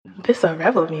It's a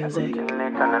rebel music.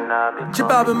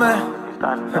 Chibabe man,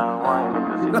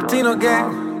 Latino gang,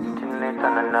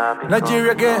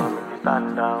 Nigeria gang,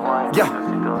 yeah,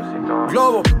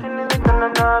 Global.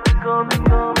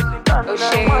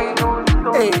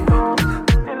 Hey.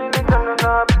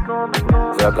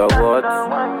 Zaga what?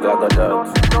 Zaga that.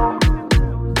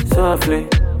 Softly,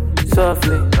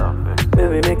 softly,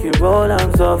 baby make you roll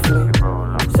on softly,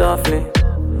 softly,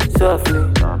 softly,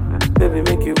 baby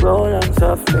make you roll on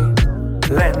softly.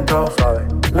 Lento, suave,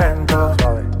 lento,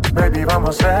 suave, baby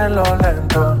vamos a hacerlo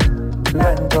lento,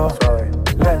 lento, suave,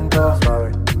 lento,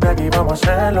 suave, baby vamos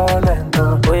a hacerlo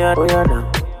lento. Oya na,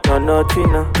 no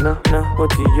tina, na,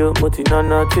 moti yo, moti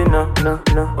na tina, na,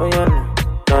 oya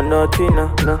na, no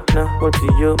tina, na, moti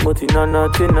yo, moti na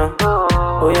tina,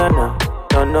 oya na,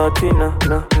 no tina,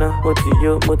 na, moti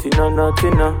yo, moti na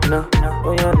tina, na,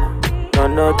 oya na,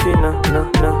 no tina, na,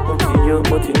 moti yo,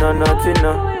 moti na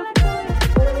tina.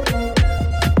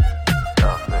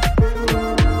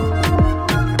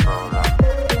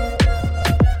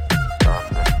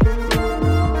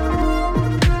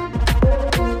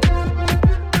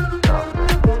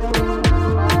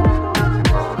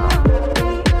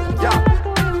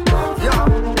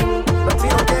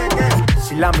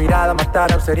 La mirada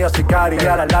mataron, sería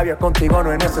sicaria. La labia contigo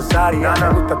no es necesaria. Me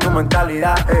gusta tu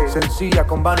mentalidad, sencilla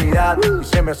con vanidad. Y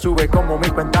se me sube como mi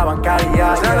cuenta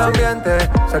bancaria. El ambiente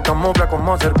se camufla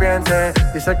como serpiente.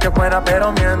 Dice que es buena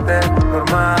pero miente.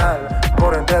 Normal,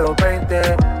 por entre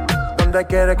 220. Donde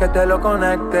quieres que te lo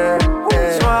conecte.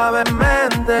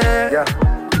 Suavemente,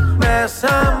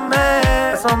 bésame.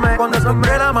 Cuando se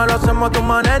lo hacemos a tu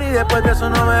manera. Y después de eso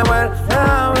no me vuelve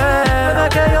a ver. Desde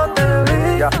que yo te vi,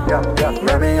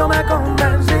 baby, yo me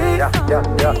convencí.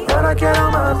 Ahora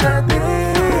quiero más de ti,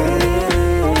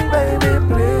 baby,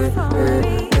 please.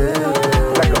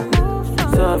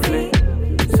 Softly,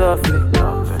 softly,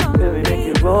 baby, make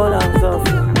you roll on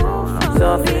softly,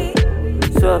 softly,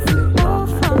 softly,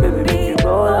 baby, make you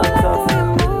roll on softly.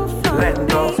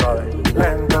 Lento, suave,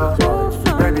 lento, suave,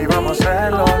 baby, vamos a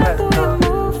hacerlo lento,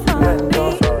 lento,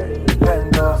 suave,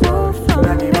 lento, suave,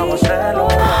 baby, vamos a hacerlo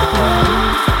lento.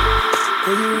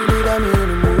 Hey, you really got me in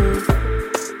the mood.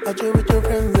 Out you with your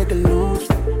friends like a loose.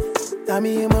 Now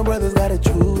me and my brothers gotta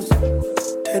choose.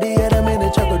 Teddy had a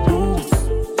minute, chocolate deuce.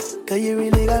 Cause you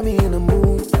really got me in the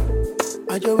mood.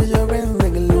 Out you with your friends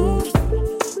like a loose.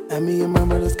 Now me and my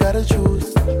brothers gotta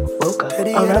choose.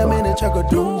 Teddy had a minute, chocolate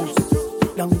deuce.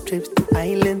 Long trips to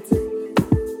islands.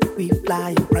 We fly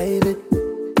in private.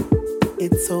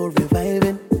 It's so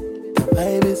reviving. The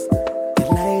vibe is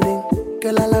delighting.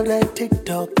 Girl, I love that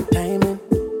TikTok timing.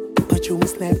 Put you on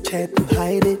Snapchat to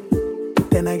hide it.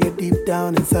 Then I get deep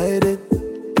down inside it.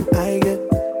 I get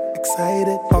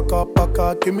excited. Back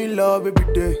up, give me love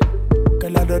every day.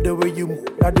 Girl, I love the way you move.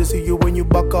 I just see you when you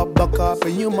back up,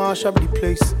 and you mash up the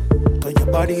place. Cause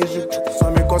your body is the truth. So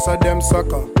me cause of them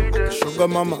sucker. Sugar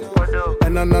mama,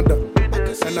 and another.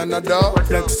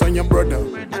 Flex on your brother.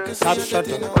 Top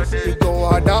shutter. You go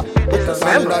harder. Because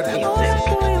I'm not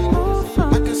Music.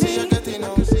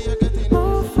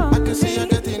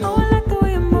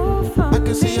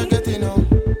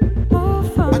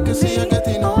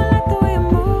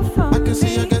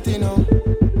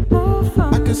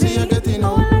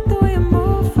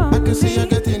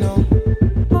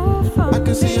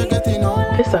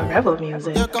 It's a rebel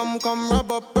music. You come,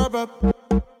 rub up.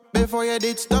 Before you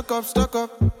did stuck up.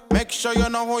 Make sure you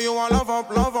know who you want, love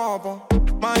up.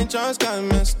 My chance got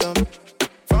messed up.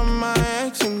 From my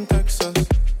ex in Texas.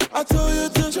 I told you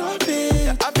to drop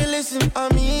it. I feel listen to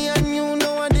me and you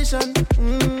no addition.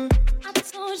 I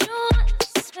told you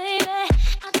once, baby.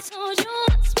 I told you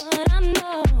once what I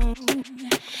know.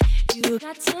 You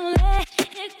got to let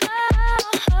it go.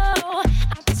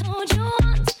 I told you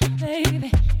once, baby.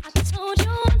 I told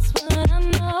you once what I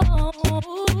know.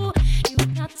 You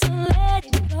got to let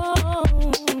it go.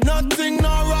 Nothing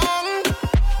no wrong.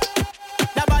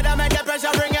 The bother make the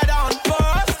pressure bring it down. For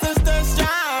us to stay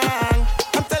strong.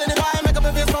 I'm telling you why I make up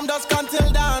a face from dusk until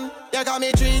dawn. You got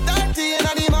me 3:30 in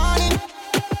the morning.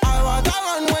 I want to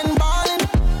run when balling.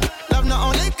 Love not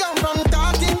only come from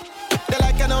talking. The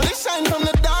light can only shine from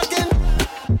the dark end.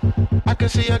 I can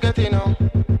see you getting on.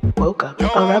 Woke up You a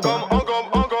want rebel. come.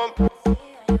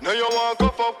 Now you want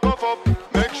cuff up.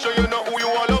 Make sure you know who you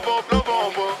are, love up.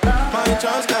 My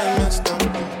chance got messed up.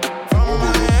 From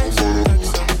my ex in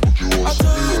Texas. I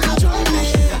told you to join me.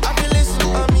 I feel listen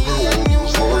to me and you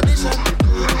no audition.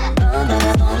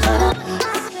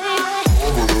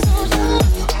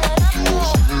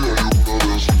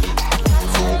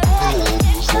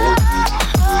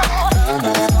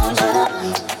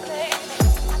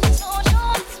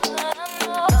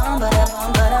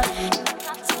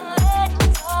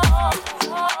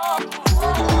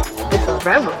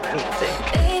 rebel music.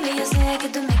 Baby, yo sé que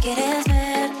tú me quieres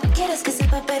ver. Quieres que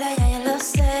sepa, pero ya lo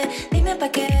sé. Dime pa'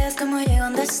 que veas cómo llego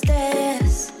donde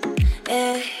estés.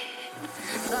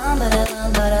 Bum,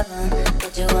 bada, bum.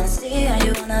 What you wanna see and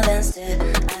you wanna dance it. I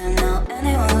don't know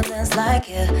anyone who dance like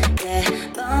you. Yeah,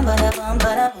 bum,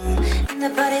 bada, boom. In the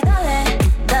party, dale.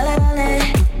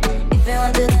 If you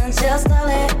want to dance, just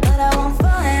dale. But I won't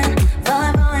falling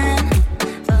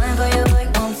for you,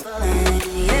 like won't falling,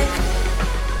 yeah.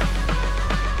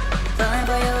 Falling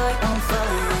for you, like won't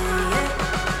falling, yeah.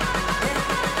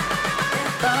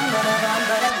 Bum, bada,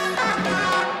 boom.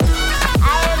 I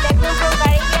am the Queen from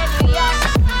Caribbean, New York.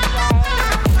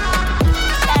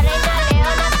 La reina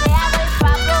leona se hago el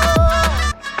favor.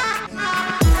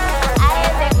 I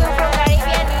am the Queen from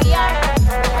Caribbean, New York.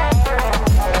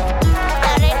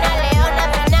 La reina leona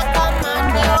viene a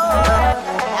comandar.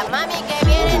 La mami que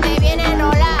viene te viene a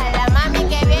enrolar. La mami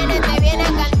que viene te viene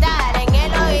a cantar. En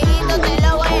el oídito te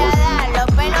lo voy a dar. Los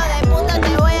pelos de punta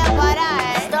te voy a parar.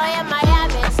 Estoy en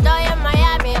Miami.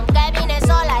 Aunque vine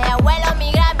sola y abuelo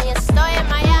mi Grammy. Estoy en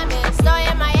Miami.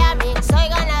 Soy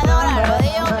ganadora, lo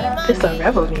dijo mi mami. It's a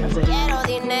rebel music. Quiero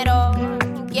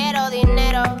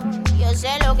dinero. Yo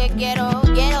sé lo que quiero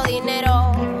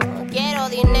dinero.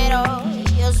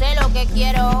 Yo sé lo que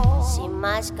quiero. Sin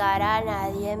máscara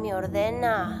nadie me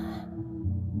ordena.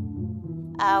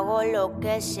 Hago lo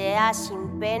que sea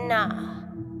sin pena.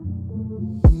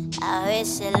 A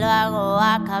veces lo hago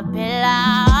a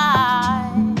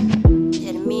capela.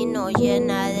 Termino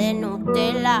llena de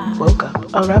Nutella. Woke up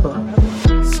a rebel.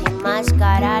 Sin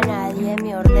máscara nadie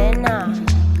me ordena.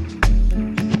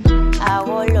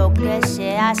 Hago lo que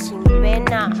sea sin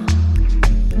pena.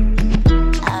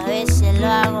 A veces lo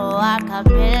hago a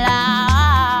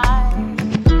capela.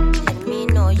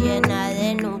 Termino llena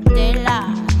de Nutella.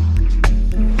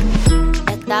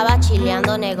 Estaba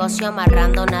chileando, negocio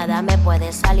amarrando, nada me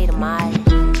puede salir mal.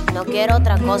 No quiero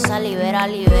otra cosa, libera,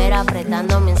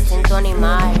 apretando mi instinto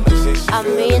animal. A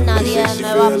mí nadie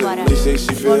me va a parar,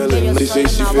 porque yo soy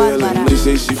una bárbara. A mí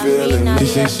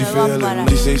nadie me va a parar,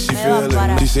 me va a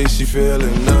parar.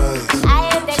 I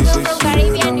am the Queen from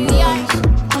Caribbean, New York.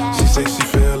 She say she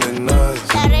feeling nice.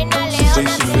 La reina leona se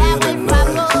hago el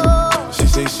favor. She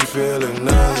say she feeling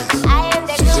nice. I am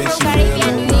the Queen from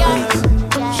Caribbean, New York.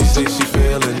 She say she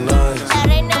feeling nice. La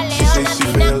reina leona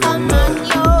viene a comandar.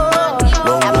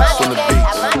 Long walks on the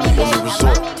beach, on the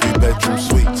resort, 3-bedroom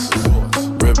suites.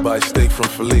 Ribeye steak from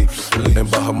Philippe's, and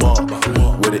Bahama,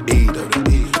 with an eater.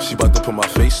 She bout to put my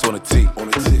face on a tee. I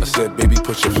said, baby,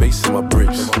 put your face in my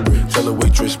briefs. Tell the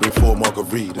waitress, bring 4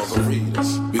 margaritas.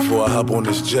 Before I hop on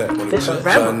this jet,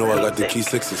 y'all know I got the keys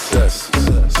to success.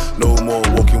 No more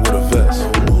walking with a vest.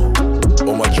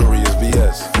 All my jewelry is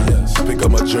VS. Pick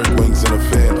up my jerk wings in a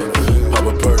fan. Pop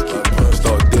a perky,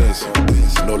 start dancing.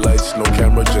 No lights, no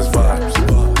camera, just vibes.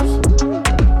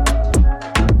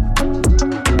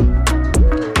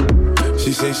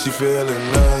 She say she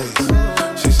feeling nice.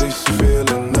 She say she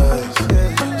feeling nice.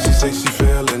 She say she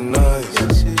feeling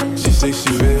nice. She say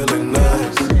she feeling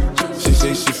nice. She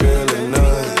say she feeling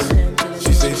nice.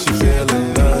 She say she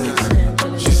feeling nice.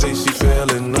 She say she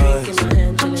feeling nice.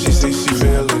 She say she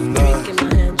feeling nice.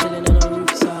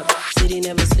 City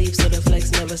never sleeps, so the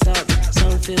flex never stop.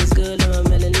 Sun feels good on my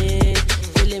melanin.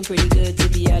 Feeling pretty good to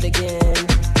be out again.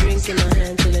 Drinks in my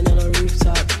hand, chilling on a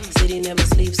rooftop. City never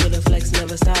sleeps, so the flex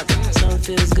never stop. Sun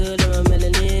feels good on my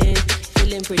melanin.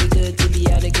 Feeling pretty good to be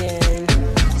out again.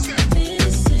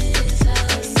 This is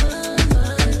how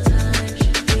summertime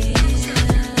should be.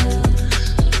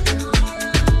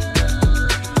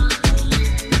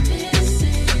 This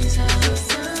is how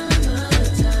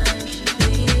summertime should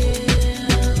be.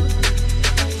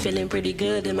 Feeling pretty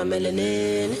good in my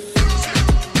melanin.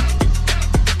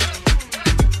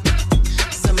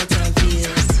 Summertime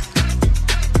feels.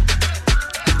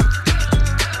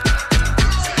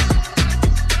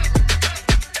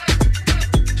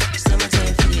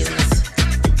 Summertime feels.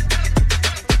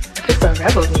 It's a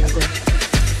rebel music.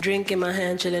 Drink in my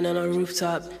hand, chilling on a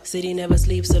rooftop. City never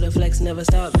sleeps, so the flex never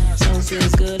stop. Song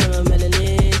feels good on my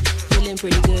melanin. Feeling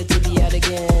pretty good to be out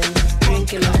again.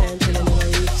 Drink in my hand, chilling on a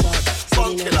rooftop.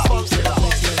 City never sleeps, so the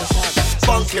flex never stop.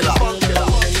 Song feels good on my melanin.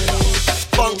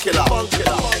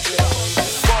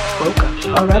 Woke up a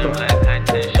rebel.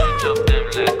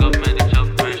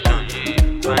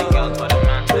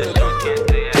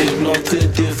 If not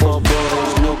today for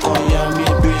boys, no Miami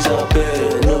breeze up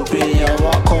bed. No be a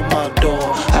walk on my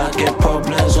door. I get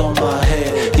problems on my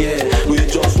head. Yeah, we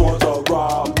just want a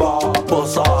robber.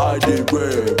 Boss I the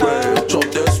red. Chop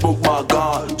the smoke my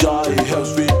ganja. It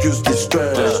helps reduce the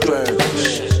stress.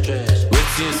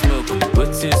 What's in smoke?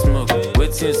 What's in smoke?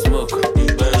 What's in smoke?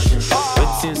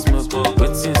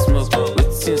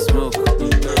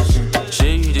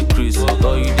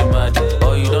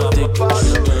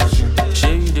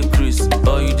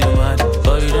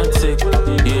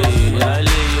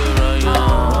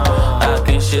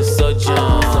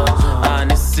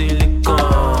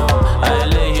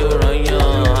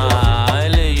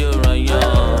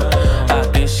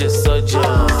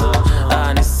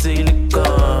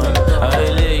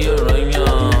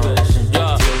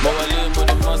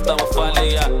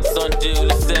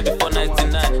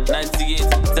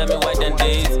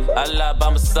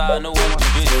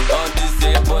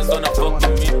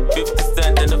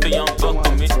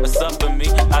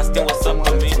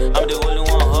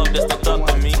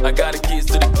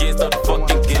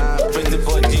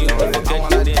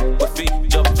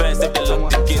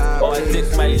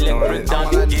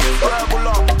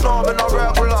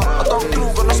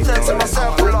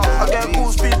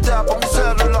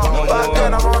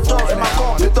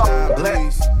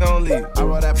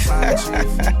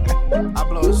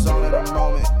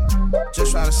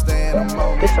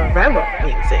 It's a rebel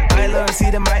music. I love to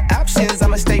see the my options,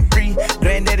 I'ma stay free.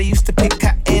 Granddaddy used to pick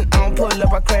cotton. I don't pull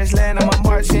up, I crash land, I'm a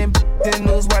marching. Then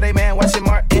news why they man watching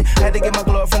Martin. Had to get my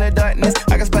glory from the darkness.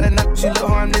 I can spot a knock, she look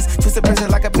harmless. Twisted pressure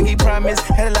like a pinky promise.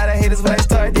 Had a lot of haters when I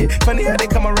started. Funny how they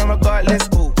come around regardless.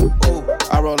 Ooh, ooh.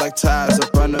 I roll like ties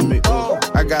up under me. Ooh.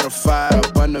 I got a fire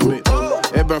up under me. Ooh.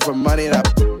 It burn for money that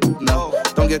no.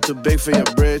 Don't get too big for your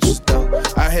bridges though.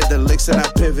 I hit the licks and I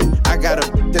pivot. I got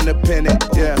a independent,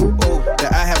 yeah. Ooh,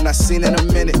 that I have not seen in a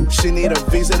minute. She need a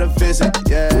visa to visit,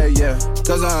 yeah, yeah.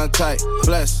 Cause I'm tight,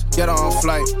 bless, get her on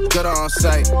flight, get her on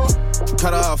site,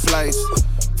 cut her off flights.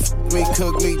 Me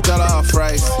cook me, cut her off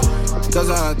rice. Cause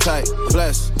I'm tight,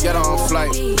 bless, get her on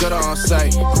flight, get her on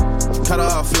site, cut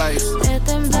her off flights.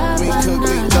 Me cook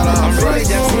me, cut her off rice.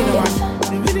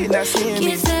 I'm really not seeing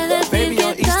me. Baby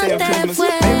on Easter and Christmas.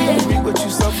 Baby, you read what you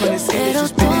saw from the city. Pero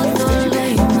todo lo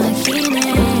imaginé.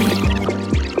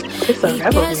 Y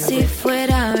que si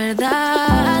fuera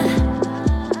verdad,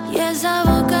 y esa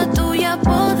boca tuya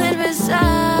poder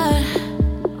besar,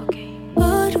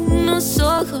 por unos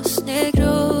ojos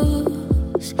negros.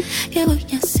 ¿Qué voy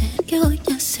a hacer? ¿Qué voy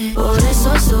a hacer? Por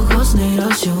esos ojos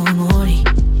negros yo morí.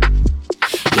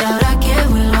 Y ahora que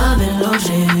vuelvo a verlos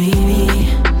reviví.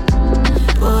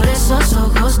 Por esos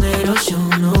ojos negros yo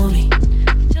no vi.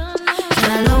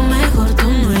 Que a lo mejor tú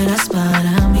no eras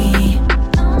para mí.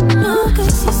 Nunca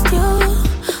existió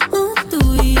un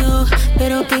tú y yo,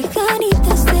 pero qué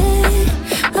ganitas de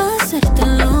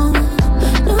hacértelo.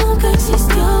 Nunca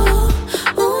existió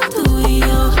un tú y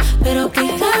yo, pero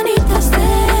qué ganitas de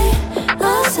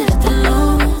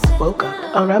hacértelo. Woke up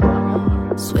a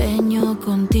rebel. Sueño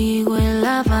contigo en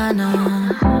La Habana,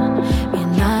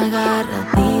 bien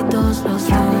agarraditos los dos.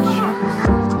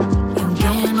 Y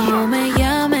aunque no me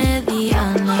llame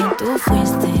Diana, tú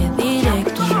fuiste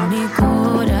directo en mi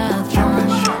corazón.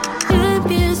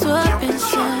 Empiezo a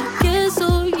pensar que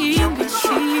soy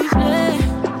invisible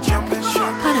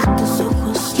para tus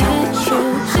ojos negros.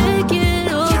 Te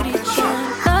quiero gritar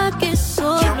pa' que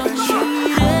solo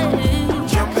mires y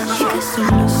que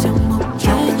solo sea un momento.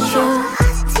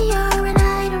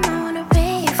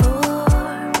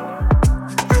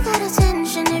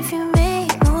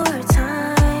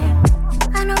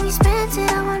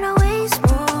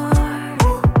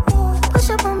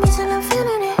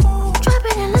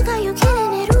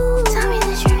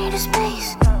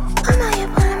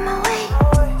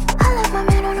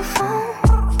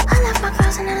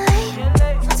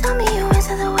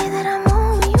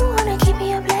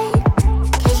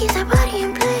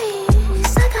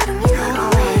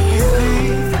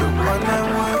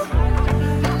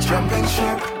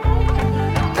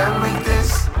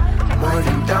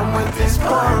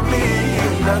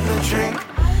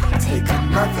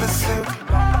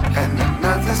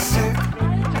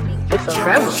 It's a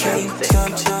rebel music.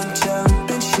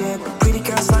 Championship, pretty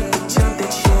girls like the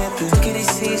championship. Look at these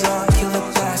C's, all killer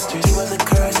blasters. You are the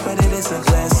curse, but it is a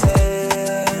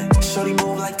blessing. Shorty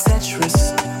move like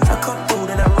Tetris. I come through,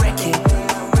 then I wreck it.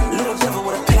 Little devil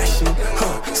with a passion,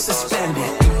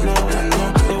 suspended.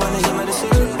 They wanna hear my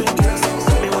decision.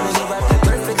 They wanna hear about that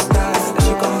perfect style.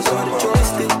 She comes on the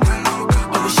joystick.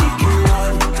 But she can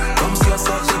run. Come see us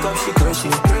up, take up, she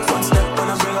crushing. One step when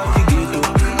I bring up the ghetto.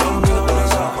 Don't be on the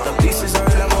top. The pieces are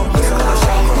in a moment.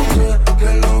 Que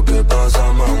lo que pasa,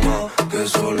 mamá, que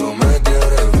solo me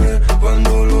quieres ver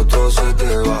cuando lo otro se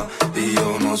te va y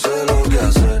yo no sé lo que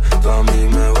hacer. Tú a mí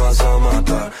me vas a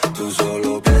matar, tú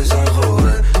solo piensas en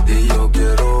joder y yo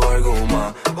quiero algo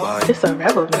más. It's a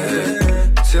rebel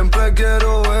music. Siempre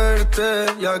quiero verte,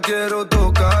 ya quiero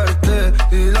tocarte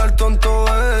y dar tonto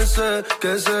ese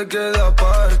que se queda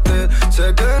aparte.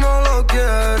 Sé que no lo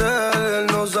quiere, él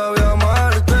no sabe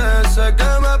amarte. Sé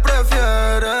que me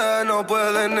prefiere, no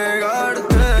puede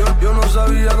negarte. Yo no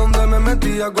sabía dónde me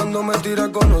metía cuando me tiré a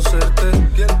conocerte.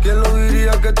 ¿Quién lo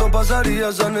diría que esto pasaría?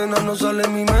 Esa nena no sale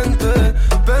en mi mente.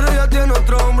 Pero ella tiene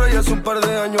otro hombre y hace un par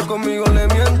de años conmigo le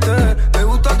miente. Me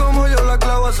gusta como yo la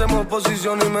clavo, hacemos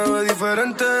posición y me ve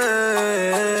diferente.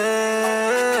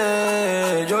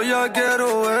 Yo ya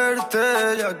quiero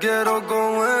verte, ya quiero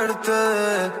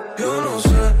comerte. Yo no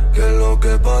sé qué es lo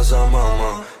que pasa,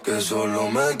 mamá, que solo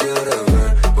me quieres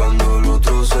ver cuando el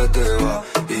otro se te va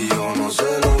y yo no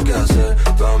sé lo que hacer.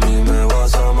 Tú a mí me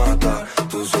vas a matar,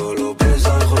 tú solo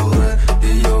piensas joder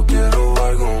y yo quiero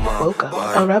algo más. Woke up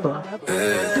a rebel.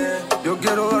 Yo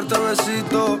quiero darte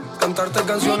besitos, cantarte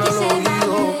canciones al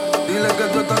oído. Dile que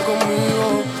tú estás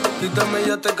conmigo, quítame y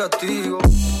ya te castigo.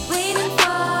 Waiting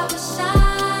for the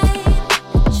sign,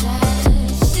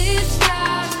 just see the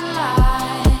stars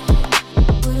align.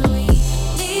 Will we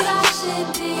leave our shit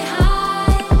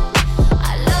behind?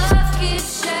 Our love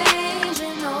keeps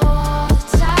changing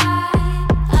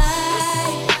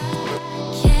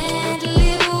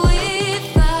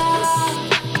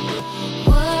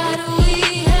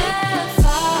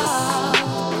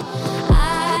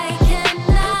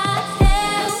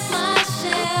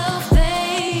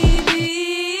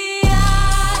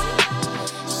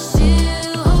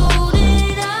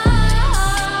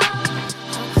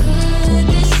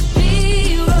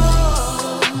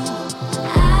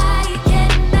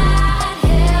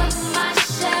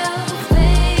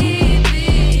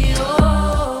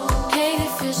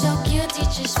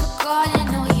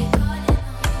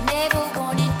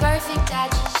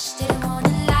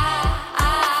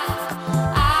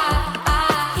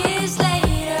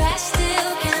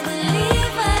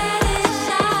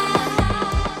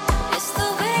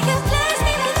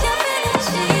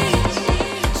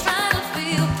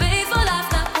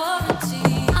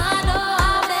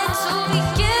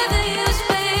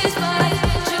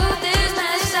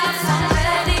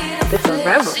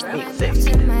music.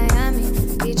 To Miami,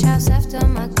 beach house after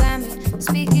my Grammy.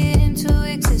 Speak it into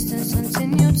existence,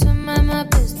 continue to mind my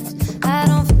business. I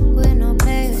don't f with no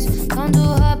players, don't do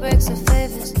heartbreaks or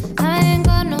favors. I ain't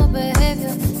got no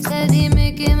behavior, steady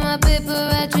making my paper.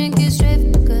 I drink it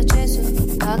straight, good chaser.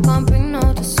 I can't bring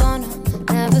no dishonor,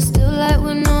 never still like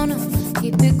Winona.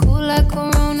 Keep it cool like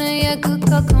Corona, yeah, good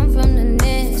could come from the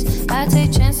nest. I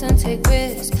take chance and take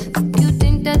risks. You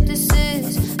think that this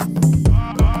is?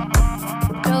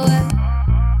 Oh,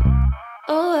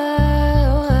 oh,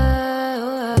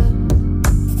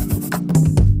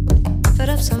 fed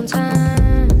up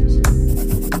sometimes.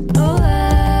 Oh,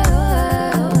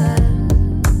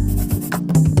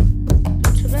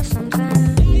 too blessed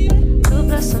sometimes. Too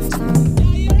blessed sometimes.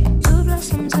 Too blessed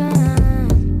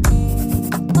sometimes.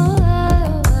 Oh,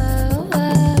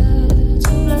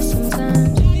 too blessed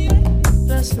sometimes.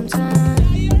 Blessed sometimes.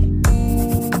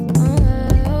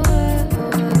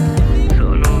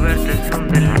 Solo verte es un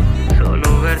deleite,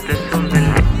 solo verte es un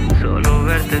deleite, solo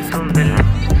verte es un deleite,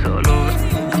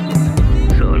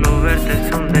 solo verte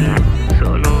es un deleite,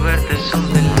 solo verte es un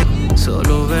deleite,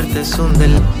 solo verte es un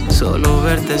deleite, solo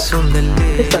verte es un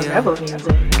deleite. It's a rebel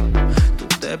music. Tú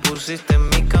te pusiste en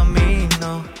mi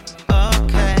camino,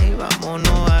 ok,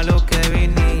 vámonos a lo que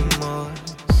vinimos.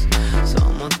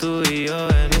 Somos tú y yo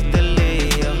en este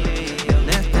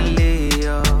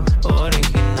lío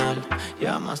original.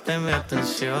 Llamaste mi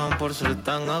atención por ser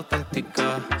tan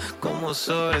auténtica. Como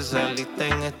sobresaliste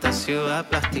en esta ciudad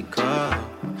plástica.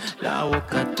 La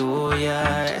boca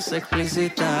tuya es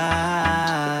explícita.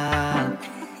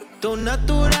 Tu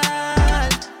natural.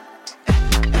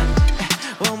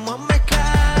 Vamos a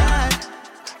mezclar.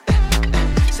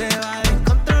 Se va a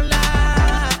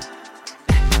descontrolar.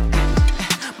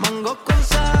 Mango con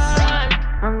sal.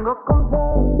 Mango con sal.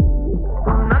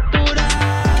 Tu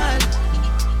natural.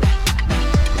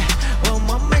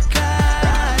 Vamos a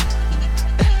mezclar.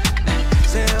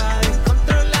 Se va a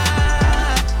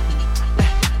descontrolar.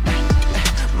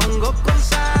 Mango con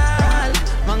sal.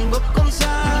 Mango con sal.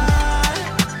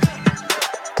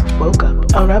 Woke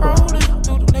up a rebel. Rolling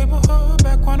through the neighborhood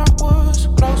back when I was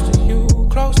close to you,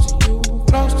 close to you,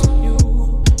 close to you.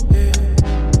 Yeah.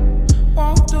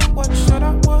 Won't do what you said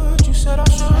I would. You said I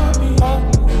should be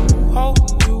holding you,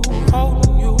 holding you,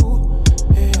 holding you.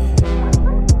 Yeah.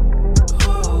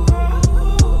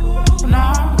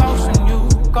 Now I'm ghosting you,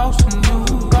 ghosting you,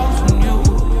 ghosting you.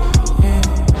 Yeah.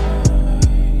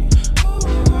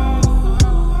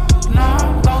 Now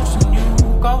I'm ghosting you,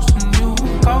 ghosting you,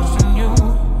 ghosting you.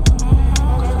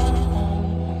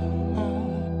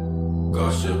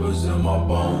 Got shivers in my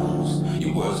bones.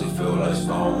 You boys, they feel like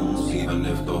stones, even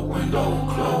if the window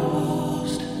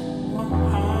closed.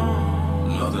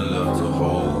 Nothing left to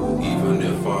hold, even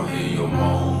if I hear your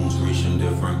moans, reaching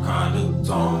different kind of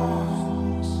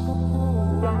tones.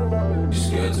 You're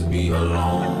scared to be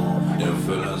alone, them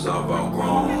feelings I've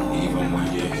outgrown, even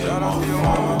when you hit my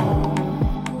phone.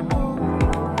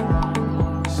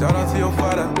 Shout out to your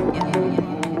father.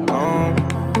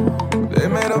 They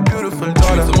made a beautiful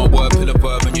daughter. So my word to the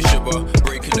verb and you shiver.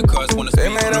 Breaking the curse, wanna They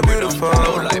speak made on a the rhythm. beautiful.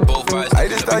 Low like both eyes. I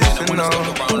just thought you should know.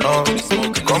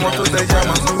 Como tú te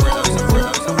llamas.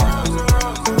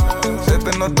 Se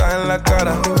te nota en la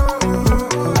cara.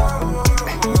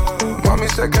 Mami,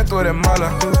 sé que tú eres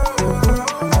mala.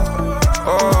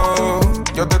 Oh,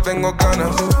 yo te tengo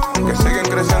ganas que siguen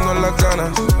creciendo en las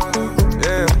ganas.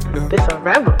 Yeah, yeah. This a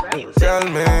rebel music. Tell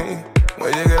me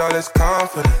where you get all this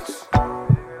confidence.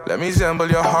 Let me sample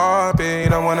your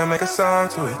heartbeat, I wanna make a song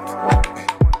to it.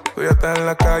 Tú ya estás en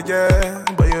la calle,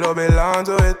 but you don't belong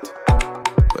to it.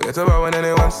 Forget about what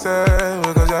anyone said,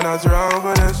 because you're not wrong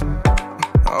for this.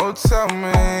 Oh, tell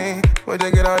me, where'd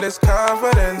you get all this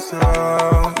confidence?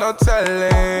 Oh, no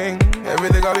telling,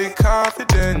 everything I'll be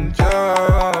confidential.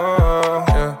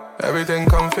 Yeah, everything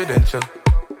confidential.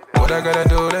 What I gotta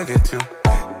do to get you?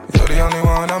 You're the only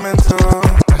one I'm into.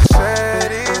 I say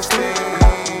these things.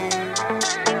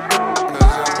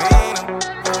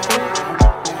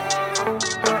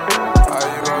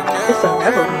 It's a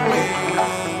rebel music.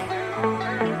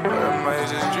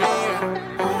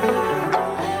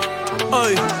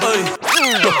 Ay, ay,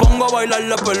 lo pongo a bailar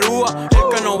la pelúa.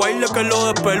 El que no baile que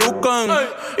lo despelucan.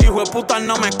 Hijo de puta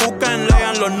no me cuquen.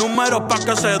 Lean los números pa'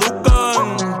 que se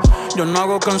eduquen. Yo no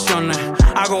hago canciones,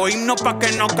 hago himnos pa'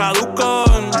 que no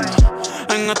caduquen.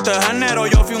 En este género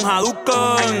yo fui un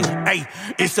Hadouken. Ey,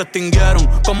 y se extinguieron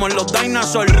como en los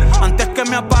dinosaurs. Antes que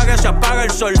me apague se apaga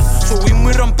el sol.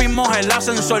 Subimos y rompimos el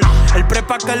ascensor. El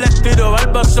prepa que les tiro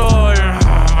Barbasol.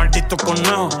 Maldito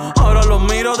conejo, ahora lo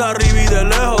miro de arriba y de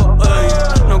lejos. Ey,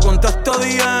 no contesto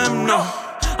DM, no.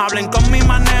 Hablen con mi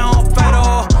manejo,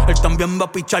 pero él también va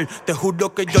a pichar. Te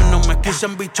juro que yo no me quise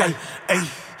embichar. Ey,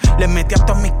 le metí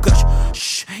hasta mi crush.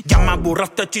 Shh, ya me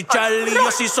aburraste chichar. Y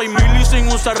yo sí soy Millie sin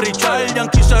usar Richard.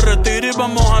 Yankee se retira y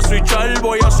vamos a switchar.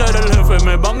 Voy a ser el jefe,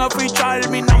 me van a fichar.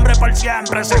 Mi nombre por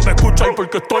siempre se me escucha.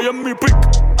 Porque estoy en mi pick.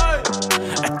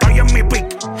 Estoy en mi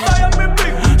pick.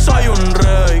 Soy un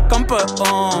rey,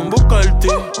 campeón, busca el ti.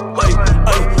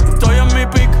 Estoy en mi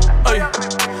pick.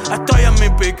 Estoy en mi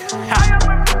pick.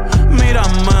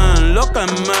 Mírame lo que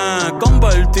me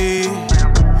convertí.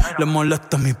 Le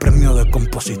molesta mi premio de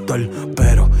compositor,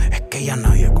 pero es que ya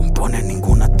nadie compone.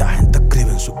 Ninguna de esta gente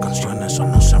escribe en sus canciones, o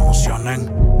no se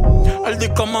emocionen. El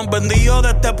disco más vendido de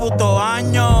este puto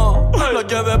año. Lo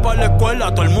llevé para la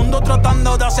escuela, todo el mundo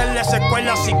tratando de hacerle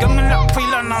secuela. Siguen en la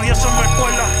fila, nadie se me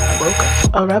cuela. Welcome,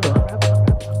 a rebel.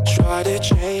 Try to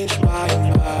change my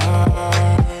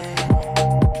mind.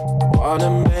 Wanna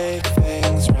make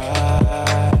things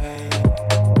right.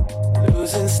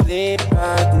 Losing sleep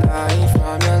at night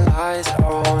from your lies.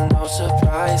 Oh, no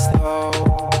surprise though.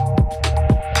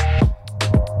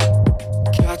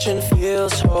 Catching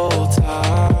feels whole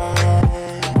time.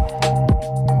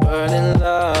 Burning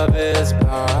love is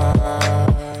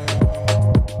blind.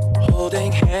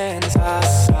 Holding hands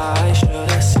outside.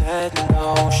 Should've said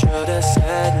no, should've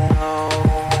said no.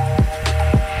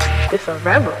 It's a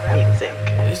rebel music.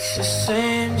 It's the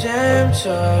same damn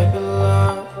type of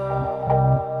love.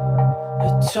 The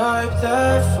type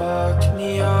that fucked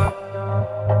me up.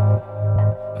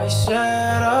 I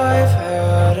said I've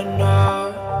had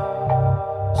enough.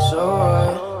 So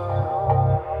what?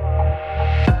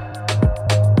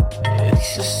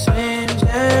 It's the same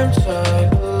damn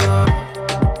type of love.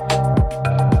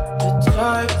 The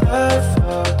type that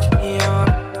fucked me up.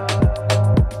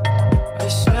 I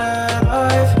said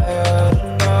I've had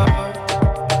enough.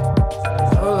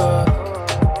 Oh look,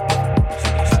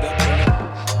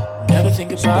 never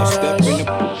think about us.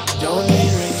 Don't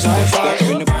need rings, I fuck.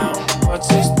 What's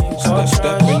this thing called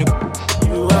trust?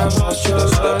 You have lost your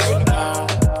lust now.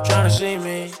 Tryna see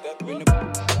me,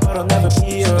 but I'll never be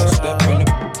yours.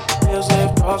 Feels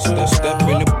like talking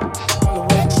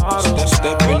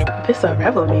It's a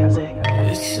rebel music.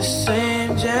 It's the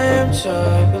same damn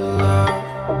type of love.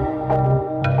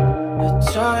 The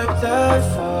type that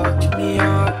fucked me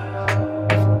up.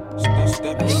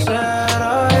 I said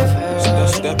I've had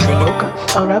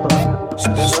enough. A rebel.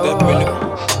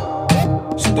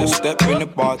 Step in the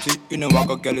party, you know I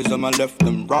got girls on my left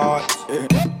and right, yeah.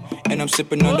 And I'm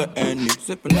sipping on the Henny,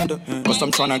 cause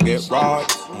I'm tryna get right,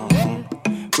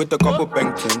 with a couple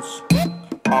Bengtons,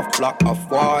 half black, half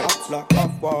white,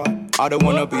 I don't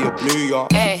wanna be a blue, y'all.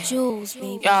 Hey, Jules,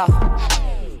 yeah.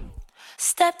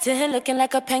 Stepped in looking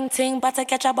like a painting, but to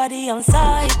catch your body on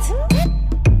sight.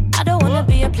 I don't wanna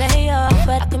be a player,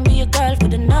 but I can be a girl for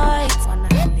the night.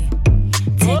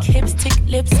 Tick hips, tick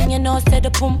lips, and your nose to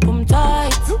the pum pum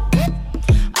tight.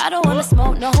 I don't wanna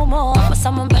smoke no more, but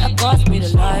someone better pass me the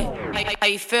light. How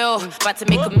you feel? About to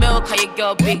make a meal, call your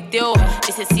girl big deal.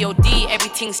 This is COD,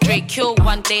 everything straight kill.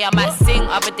 One day I might sing,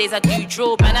 other days I do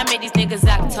drill. Man, I make these niggas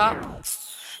act up.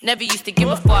 Never used to give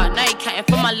a fuck, now you counting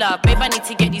for my love. Babe, I need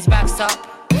to get these racks up.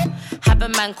 Have a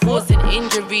man causing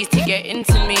injuries to get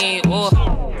into me, oh.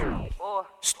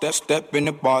 Step in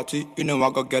the party, you know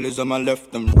I got girls on my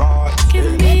left and right.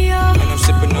 Give me up. And I'm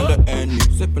sipping on the Henny,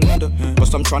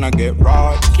 cause I'm tryna get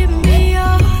right. Give me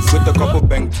up. With a couple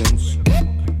Bengtons,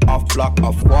 half black,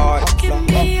 half white. Give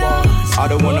me up. I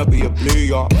don't wanna be a blue,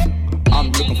 y'all.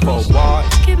 I'm looking for a white.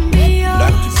 Give me up.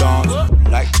 Like to dance,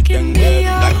 like to dengue,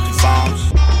 like to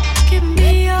bounce. Give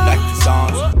me up. Like to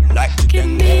dance, like to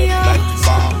dengue, like to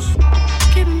bounce.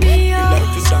 Give me up. Like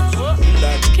to dance,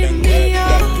 like to dengue,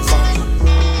 like to bounce.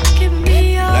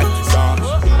 Like to dance,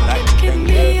 like to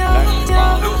dengue, like to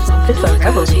bounce. It's a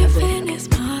rebel music.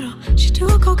 She do a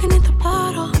coconut in the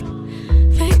bottle.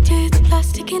 Fake tits,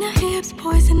 plastic in her hips,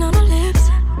 poison on her lips.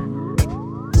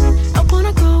 I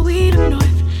wanna grow weed up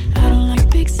north. I don't like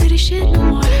big city shit no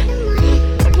more.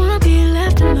 I wanna be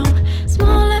left alone.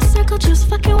 Small ass circle, just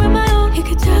fucking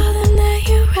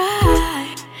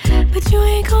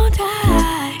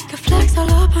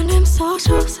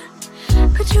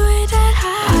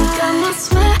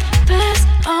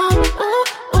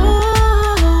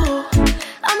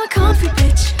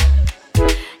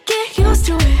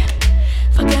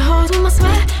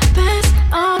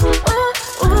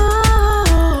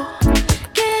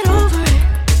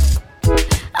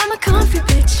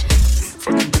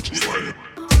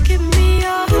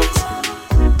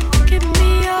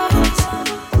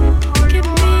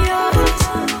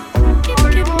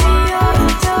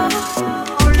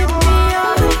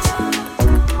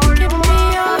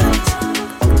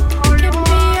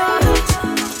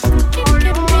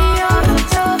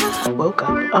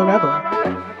a rebel.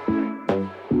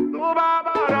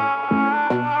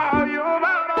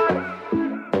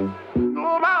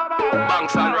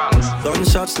 Banks and rocks.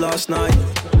 Gunshots last night.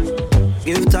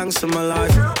 Give thanks to my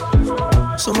life.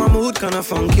 So my mood kinda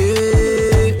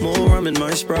funky. More rum in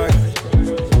my Sprite.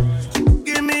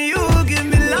 Give me you, give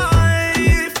me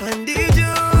life. I need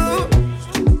you.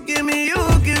 Give me you,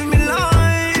 give me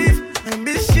life. I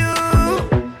miss you.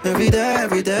 Every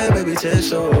day, baby, tastes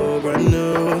so brand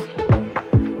new.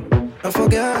 I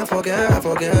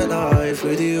forget life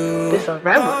with you. It's a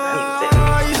rebel music.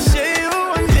 You say you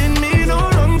wanted me, no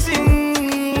wrong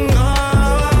thing.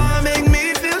 Make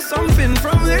me feel something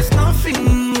from this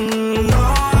nothing.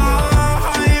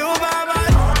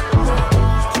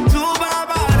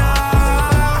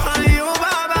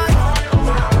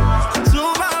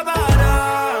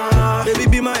 Baby,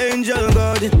 be my angel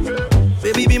guardian.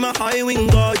 Baby, be my high wing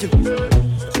guardian.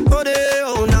 All day,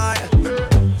 all night.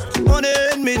 All day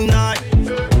at midnight.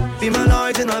 Be my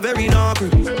light in a very dark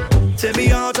room. Take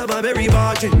me out of a very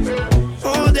margin.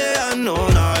 All day and all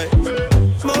night.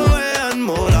 More and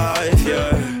more life,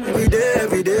 yeah. Every day,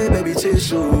 baby, tastes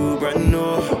so brand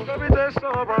new.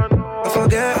 I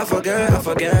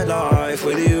forget life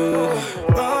with you.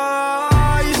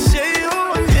 You say you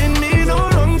wanted me, no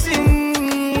wrong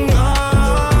thing.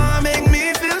 Make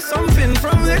me feel something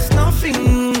from this nothing.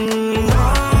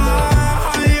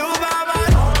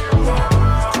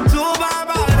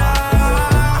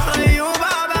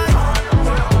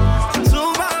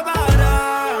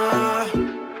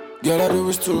 Girl, I do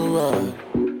is too bad.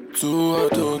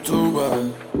 Too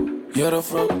bad. You're the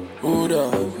front, who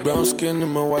that? Brown skin in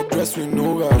my white dress with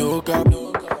no guard. No cap,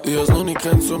 ellos no ni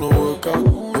creen, so no workout.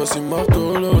 Yo sin más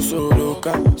todo lo so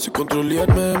loca. Si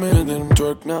controllerar me den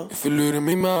twerk now. If you look at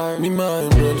me mind right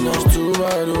now. It's too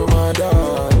bad, oh my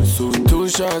God. So 2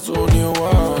 shots on your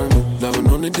one. Loving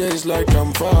on the days like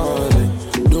I'm falling.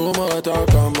 No matter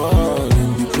I'm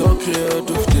falling. Die blockiert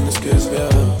durch den Skis, ja.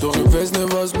 Doch ich weiß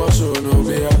nicht, was mach schon, no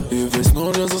mehr. Ich weiß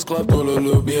nur, dass es klappt, alle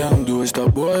Lobby. Du ich da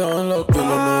boy unlock, will er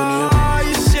noch nie.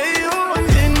 You say you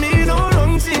wanted me, no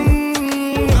wrong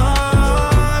thing.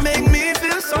 Make me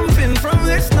feel something from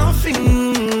this nothing.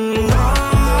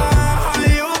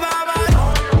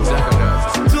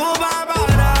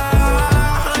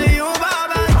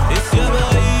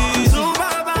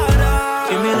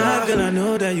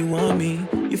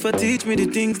 If I teach me the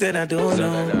things that I don't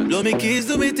know. Blow me kiss,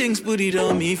 do me things, put it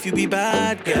on me. If you be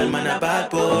bad, girl, man, a bad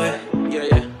boy.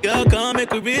 Girl, come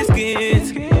make we risk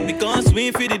it. We can't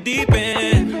swim for the deep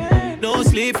end. Don't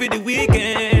sleep for the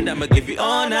weekend. I'ma give you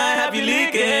all night, have you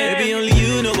leaking. Baby, only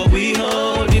you know what we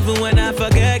hold. Even when I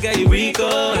forget, got you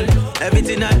recall.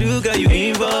 Everything I do, got you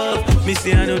involved. Me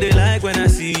see, I know they like when I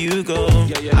see you go.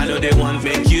 I know they want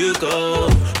make you go.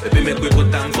 Baby, make we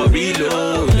put time for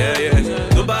reload. Yeah.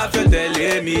 No bad for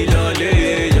telling me,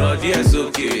 lonely. Your dear's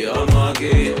okay, I'm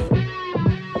okay.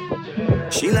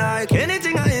 She like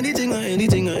anything.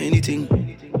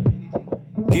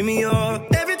 Give me your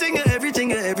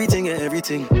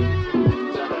everything.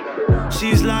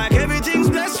 She's like everything's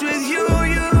blessed with you.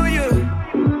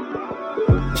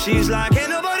 She's like ain't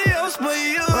nobody else but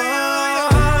you.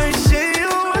 Say you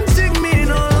want to take me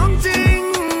no long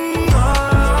thing.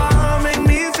 Make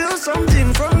me feel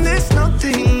something from this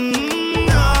nothing.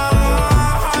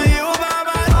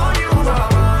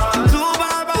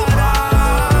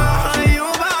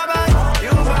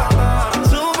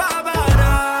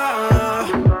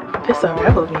 It's a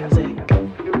rebel music.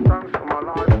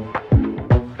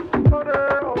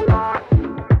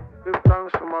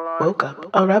 Woke up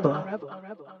a rebel.